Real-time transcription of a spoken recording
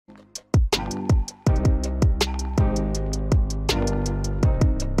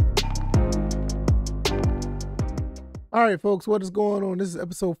All right, folks, what is going on? This is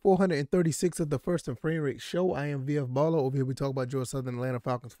episode 436 of the First and Frame Rate Show. I am VF Baller. Over here, we talk about Georgia Southern Atlanta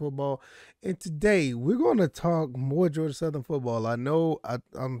Falcons football. And today, we're going to talk more Georgia Southern football. I know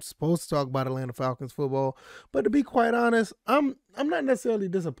I'm supposed to talk about Atlanta Falcons football, but to be quite honest, I'm not necessarily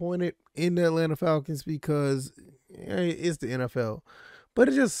disappointed in the Atlanta Falcons because it's the NFL. But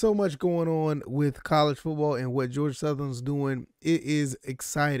it's just so much going on with college football and what Georgia Southern's doing. It is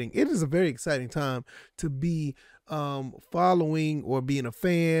exciting. It is a very exciting time to be following or being a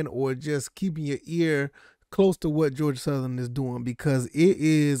fan or just keeping your ear close to what Georgia Southern is doing because it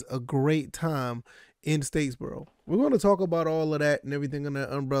is a great time in Statesboro. We're going to talk about all of that and everything in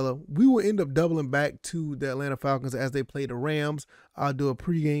that umbrella. We will end up doubling back to the Atlanta Falcons as they play the Rams. I'll do a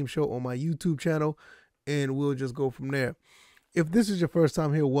pregame show on my YouTube channel and we'll just go from there. If this is your first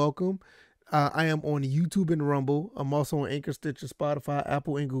time here, welcome. I am on YouTube and Rumble. I'm also on Anchor, Stitcher, Spotify,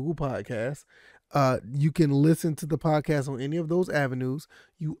 Apple, and Google Podcasts. You can listen to the podcast on any of those avenues.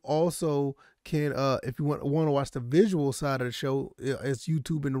 You also can, if you want to watch the visual side of the show, it's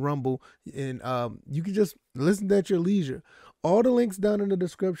YouTube and Rumble, and you can just listen at your leisure. All the links down in the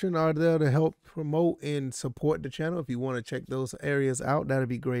description are there to help promote and support the channel. If you want to check those areas out, that'd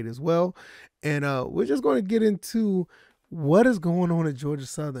be great as well. And we're just going to get into what is going on at Georgia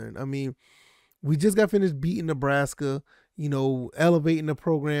Southern. I mean, we just got finished beating Nebraska, elevating the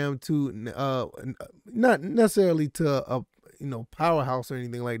program to not necessarily to a powerhouse or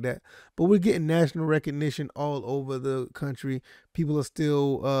anything like that, but we're getting national recognition all over the country. People are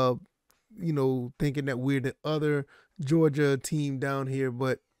still thinking that we're the other Georgia team down here,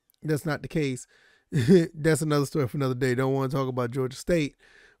 but that's not the case. That's another story for another day. Don't want to talk about Georgia State,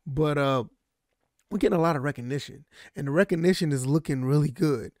 but we're getting a lot of recognition, and the recognition is looking really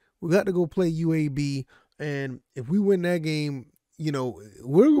good. We got to go play UAB, and if we win that game,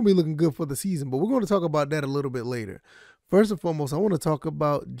 we're going to be looking good for the season, but we're going to talk about that a little bit later. First and foremost, I want to talk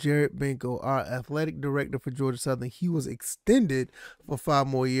about Jared Benko, our athletic director for Georgia Southern. He was extended for 5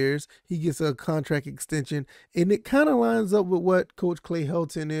 more years. He gets a contract extension, and it kind of lines up with what Coach Clay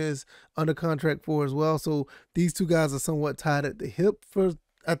Helton is under contract for as well. So these two guys are somewhat tied at the hip for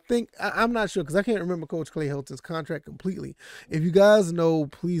I'm not sure because I can't remember Coach Clay Helton's contract completely. If you guys know,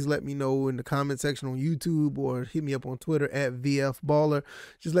 please let me know in the comment section on YouTube or hit me up on Twitter at VF Baller.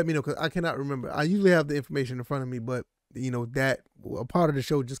 Just let me know because I cannot remember. I usually have the information in front of me, but that a part of the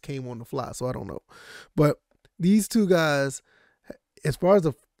show just came on the fly, so I don't know. But these two guys, as far as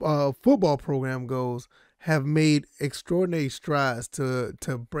the football program goes, have made extraordinary strides to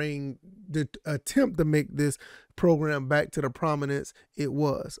attempt to make this program back to the prominence it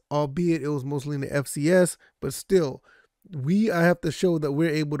was, albeit it was mostly in the FCS, but still, I have to show that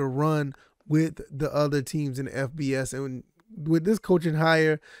we're able to run with the other teams in the FBS. And with this coaching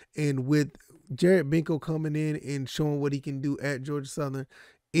hire and with Jared Benko coming in and showing what he can do at Georgia Southern,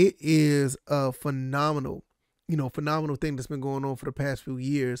 it is a phenomenal thing that's been going on for the past few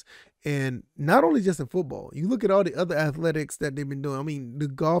years. And not only just in football, you look at all the other athletics that they've been doing. I mean, the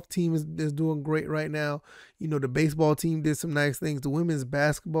golf team is doing great right now. The baseball team did some nice things. The women's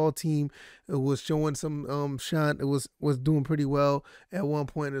basketball team was showing some shine. It was doing pretty well at one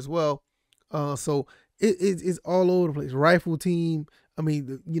point as well. So it's all over the place. Rifle team. I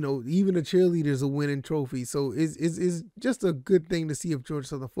mean, even the cheerleaders are winning trophies. So it's just a good thing to see if Georgia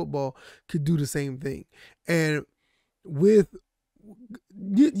Southern football could do the same thing. And with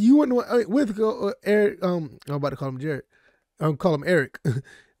Eric, I'm about to call him Jared. Call him Eric.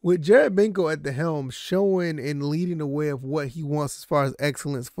 With Jared Benko at the helm, showing and leading the way of what he wants as far as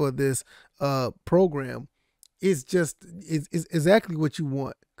excellence for this program, it's exactly what you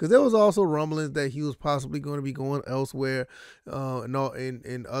want. Because there was also rumblings that he was possibly going to be going elsewhere,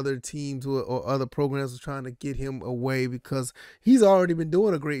 and other teams or other programs were trying to get him away because he's already been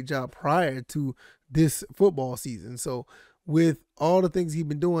doing a great job prior to this football season. So with all the things he's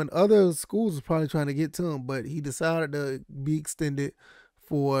been doing, other schools was probably trying to get to him, but he decided to be extended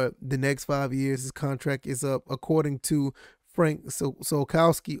for the next 5 years. His contract is up, according to Frank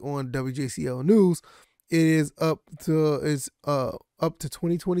Solkowski on WJCL News. It is up to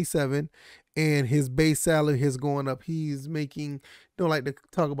 2027, and his base salary has gone up. He's making, don't like to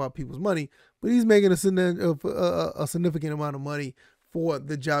talk about people's money, but he's making a significant amount of money for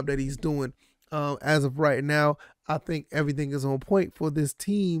the job that he's doing. As of right now, I think everything is on point for this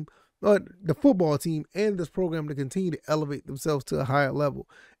team, the football team, and this program to continue to elevate themselves to a higher level.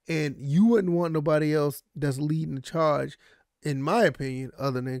 And you wouldn't want nobody else that's leading the charge, in my opinion,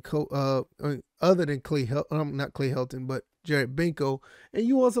 other than Clay Helton, not Clay Helton, but Jared Benko. And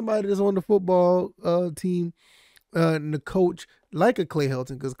you want somebody that's on the football team and the coach like a Clay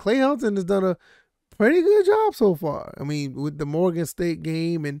Helton, because Clay Helton has done a pretty good job so far. I mean, with the Morgan State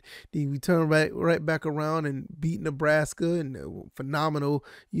game, and then we turn right back around and beat Nebraska, and a phenomenal,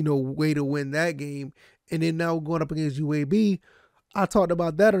 way to win that game. And then now going up against UAB. I talked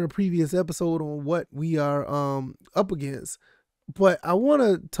about that in a previous episode on what we are up against. But I want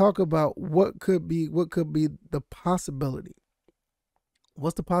to talk about what could be the possibility.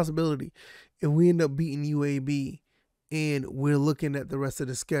 What's the possibility if we end up beating UAB and we're looking at the rest of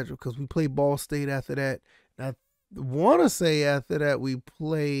the schedule? Because we play Ball State after that. And I want to say after that we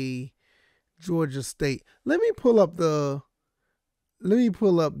play Georgia State. Let me pull up the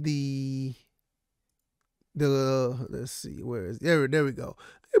let's see, where is there we go.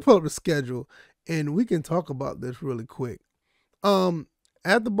 Let me pull up the schedule and we can talk about this really quick.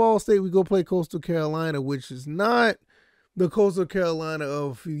 At the Ball State we go play Coastal Carolina, which is not the Coastal Carolina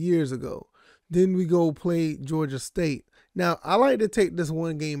of a few years ago. Then we go play Georgia State. Now, I like to take this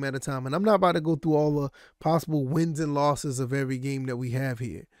one game at a time, and I'm not about to go through all the possible wins and losses of every game that we have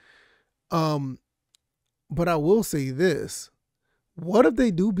here. But I will say this. What if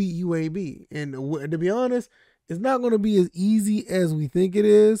they do beat UAB? And to be honest, it's not going to be as easy as we think it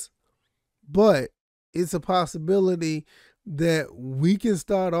is, but it's a possibility that we can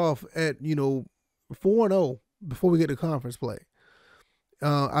start off at, 4-0 before we get to conference play.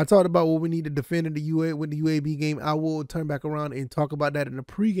 I talked about what we need to defend in the UAB game. I will turn back around and talk about that in the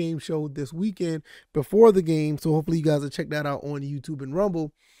pregame show this weekend before the game. So hopefully you guys will check that out on YouTube and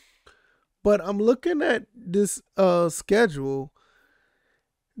Rumble. But I'm looking at this schedule.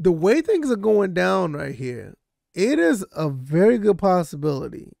 The way things are going down right here, it is a very good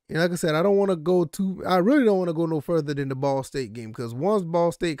possibility. And like I said, I really don't want to go no further than the Ball State game, because once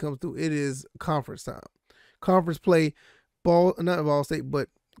Ball State comes through, it is conference time. Conference play, not Ball State, but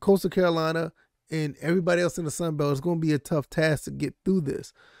Coastal Carolina and everybody else in the Sun Belt. It's going to be a tough task to get through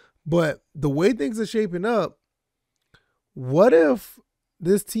this. But the way things are shaping up, what if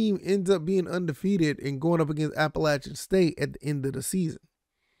this team ends up being undefeated and going up against Appalachian State at the end of the season?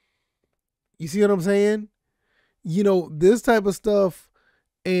 You see what I'm saying? This type of stuff,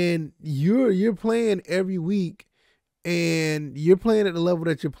 and you're playing every week, and you're playing at the level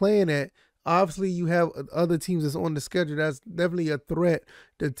that you're playing at. Obviously, you have other teams that's on the schedule that's definitely a threat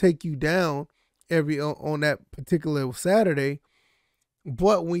to take you down on that particular Saturday.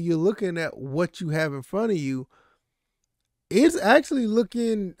 But when you're looking at what you have in front of you, it's actually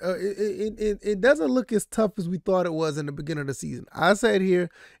looking. It doesn't look as tough as we thought it was in the beginning of the season. I sat here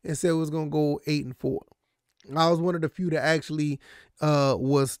and said it was going to go 8-4. I was one of the few that actually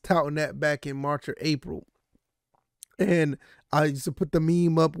was touting that back in March or April. And I used to put the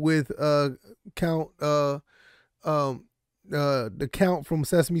meme up with the count from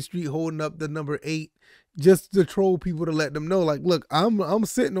Sesame Street holding up the number 8, just to troll people, to let them know, like, look, I'm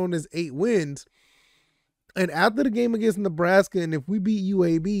sitting on this 8 wins. And after the game against Nebraska, and if we beat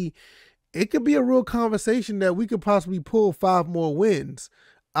UAB, it could be a real conversation that we could possibly pull 5 more wins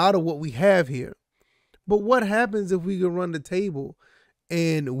out of what we have here. But what happens if we can run the table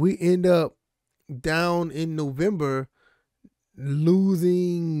and we end up down in November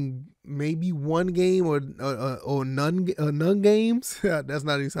losing maybe 1 game or none games? That's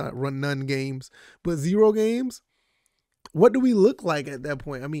not even run none games, but 0 games. What do we look like at that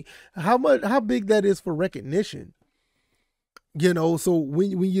point? I mean, how big that is for recognition? So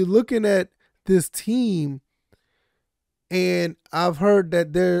when you're looking at this team, and I've heard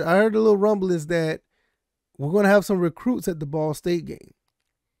that I heard a little rumblings that we're going to have some recruits at the Ball State game,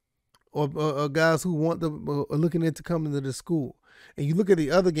 or guys who are looking into coming to the school. And you look at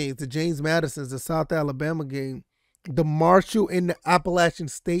the other games, the James Madisons, the South Alabama game, the Marshall and the Appalachian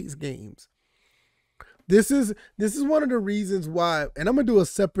State's games. This is one of the reasons why, and I'm going to do a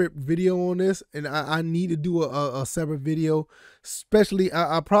separate video on this, and I need to do a separate video. Especially,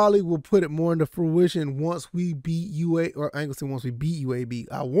 I probably will put it more into fruition once we beat UAB, or I ain't going to say once we beat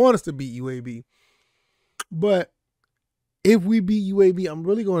UAB. I want us to beat UAB. But if we beat UAB, I'm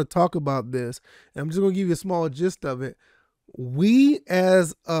really going to talk about this, and I'm just going to give you a small gist of it. We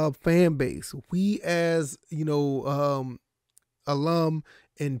as a fan base, we as, alum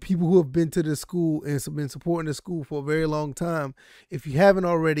and people who have been to the school and been supporting the school for a very long time, if you haven't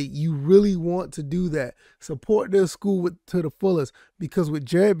already, you really want to do that. Support the school to the fullest, because with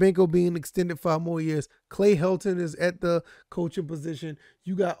Jared Benko being extended 5 more years, Clay Helton is at the coaching position.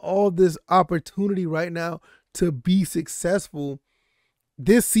 You got all this opportunity right now to be successful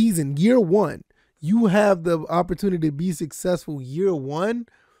this season, year 1. You have the opportunity to be successful year 1.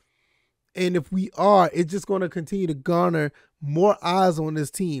 And if we are, it's just going to continue to garner more eyes on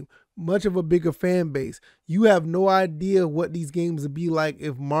this team, much of a bigger fan base. You have no idea what these games would be like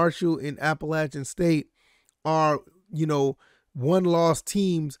if Marshall and Appalachian State are, one-loss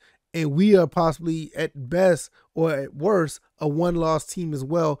teams, and we are possibly at best or at worst a one-loss team as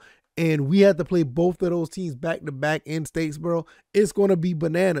well. And we have to play both of those teams back-to-back in Statesboro. It's going to be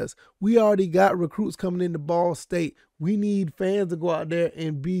bananas. We already got recruits coming into Ball State. We need fans to go out there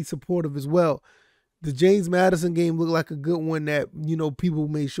and be supportive as well. The James Madison game looked like a good one that, people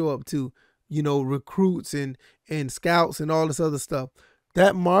may show up to, recruits and scouts and all this other stuff.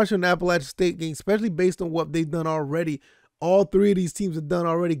 That Marshall and Appalachian State game, especially based on what they've done already, all three of these teams have done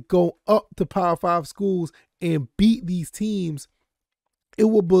already, go up to Power 5 schools and beat these teams. It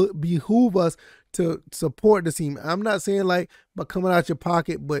will behoove us to support the team. I'm not saying by coming out your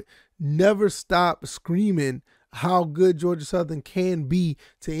pocket, but never stop screaming how good Georgia Southern can be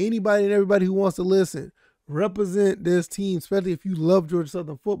to anybody and everybody who wants to listen. Represent this team, especially if you love Georgia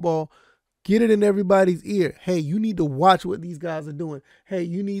Southern football. Get it in everybody's ear. Hey, you need to watch what these guys are doing. Hey,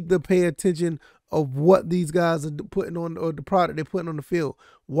 you need to pay attention of what these guys are putting on, or the product they're putting on the field.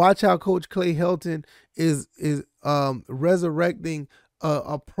 Watch how Coach Clay Helton is resurrecting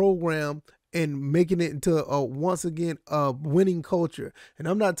a program and making it into once again a winning culture. And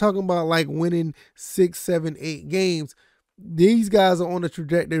I'm not talking about winning 6, 7, 8 games. These guys are on a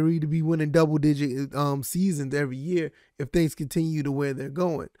trajectory to be winning double-digit seasons every year if things continue to where they're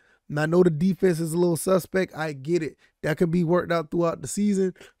going. And I know the defense is a little suspect. I get it. That can be worked out throughout the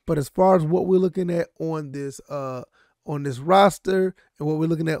season. But as far as what we're looking at on this roster and what we're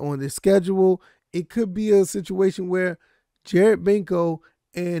looking at on this schedule, it could be a situation where Jared Benko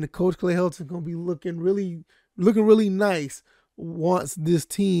and Coach Clay Helton are going to be looking really nice once this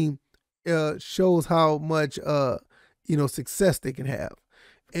team shows how much success they can have.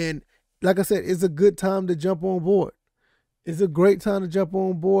 And like I said, it's a good time to jump on board. It's a great time to jump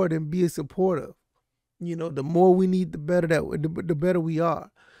on board and be supportive. The more we need, the better we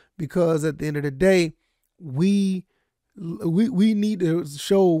are, because at the end of the day, we need to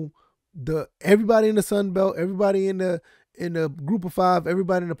show everybody in the Sun Belt, everybody in the Group of 5,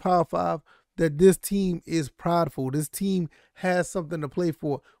 everybody in the Power 5, that this team is prideful. This team has something to play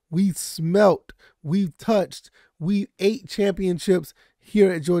for. We smelt, we've touched, we ate championships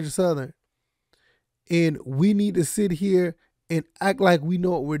here at Georgia Southern. And we need to sit here and act like we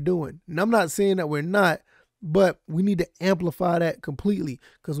know what we're doing. And I'm not saying that we're not, but we need to amplify that completely.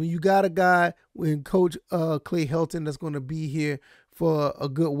 Because when you got a guy, when Coach Clay Helton, that's going to be here for a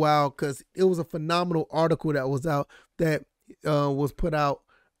good while, because it was a phenomenal article that was out, that was put out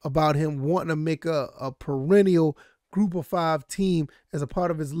about him wanting to make a perennial Group of 5 team as a part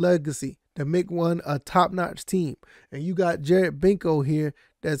of his legacy, to make one a top-notch team. And you got Jared Benko here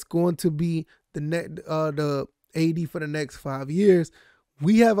that's going to be the AD for the next 5 years.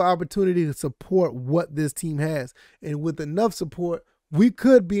 We have an opportunity to support what this team has. And with enough support, we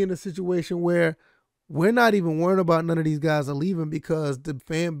could be in a situation where we're not even worrying about none of these guys are leaving, because the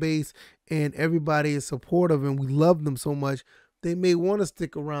fan base and everybody is supportive and we love them so much. They may want to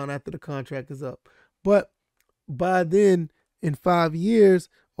stick around after the contract is up. But by then, in 5 years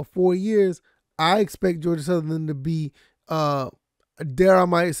or 4 years, I expect Georgia Southern to be, dare I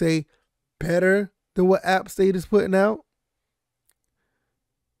might say, better than what App State is putting out.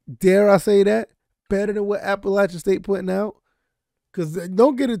 Dare I say that? Better than what Appalachian State putting out? Because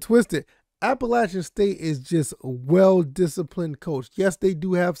don't get it twisted. Appalachian State is just a well-disciplined coach. Yes, they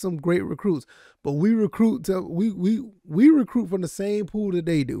do have some great recruits, but we recruit from the same pool that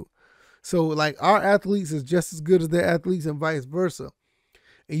they do. So our athletes is just as good as their athletes and vice versa.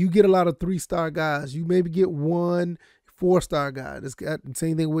 And you get a lot of 3-star guys. You maybe get 1 4-star guy. It's got the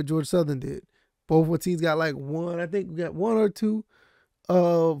same thing what Georgia Southern did. Both of our teams got one. I think we got 1 or 2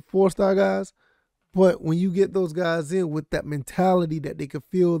 4-star guys. But when you get those guys in with that mentality that they can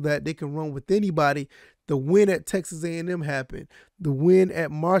feel that they can run with anybody, the win at Texas A&M happened. The win at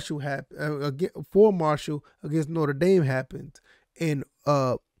Marshall happened, for Marshall against Notre Dame happened. And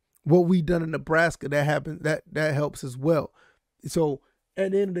what we done in Nebraska, that happened, that helps as well. So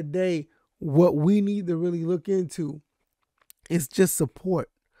at the end of the day, what we need to really look into is just support.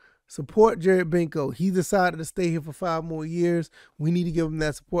 Support Jared Benko. He decided to stay here for 5 more years. We need to give him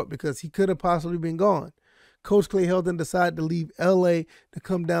that support because he could have possibly been gone. Coach Clay Helton decided to leave LA to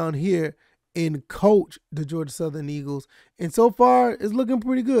come down here and coach the Georgia Southern Eagles. And so far, it's looking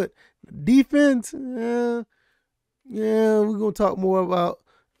pretty good. Defense, we're going to talk more about,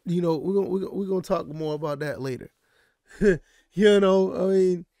 we're going to talk more about that later. The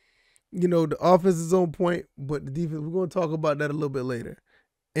offense is on point, but the defense, we're going to talk about that a little bit later.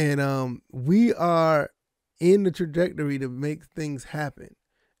 And we are in the trajectory to make things happen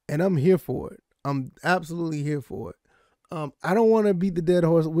and I'm here for it. I'm absolutely here for it. I don't want to beat the dead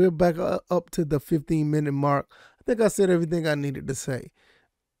horse. We're back up to the 15-minute mark. I think I said everything I needed to say.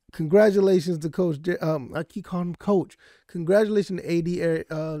 Congratulations to Coach. I keep calling him Coach. Congratulations to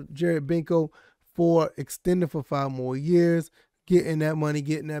AD Jared Benko for extending for 5 more years, getting that money,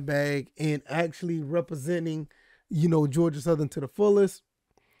 getting that bag, and actually representing, Georgia Southern to the fullest.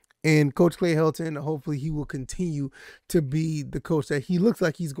 And Coach Clay Helton, hopefully he will continue to be the coach that he looks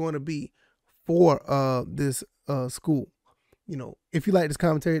like he's going to be for this school. If you like this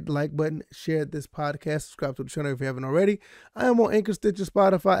commentary, hit the like button, share this podcast, subscribe to the channel if you haven't already. I am on Anchor, Stitcher,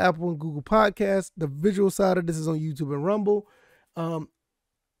 Spotify, Apple, and Google Podcasts. The visual side of this is on YouTube and Rumble.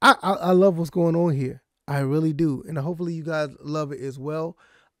 I love what's going on here. I really do. And hopefully you guys love it as well.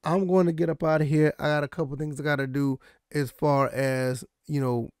 I'm going to get up out of here. I got a couple things I got to do as far as,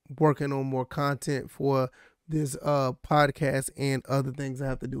 working on more content for this podcast and other things I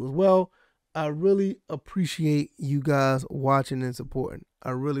have to do as well. I really appreciate you guys watching and supporting.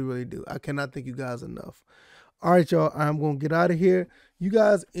 I really, really do. I cannot thank you guys enough. All right, y'all. I'm going to get out of here. You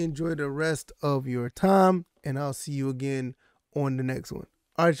guys enjoy the rest of your time, and I'll see you again on the next one.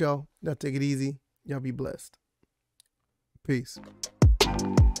 All right, y'all. Y'all take it easy. Y'all be blessed. Peace.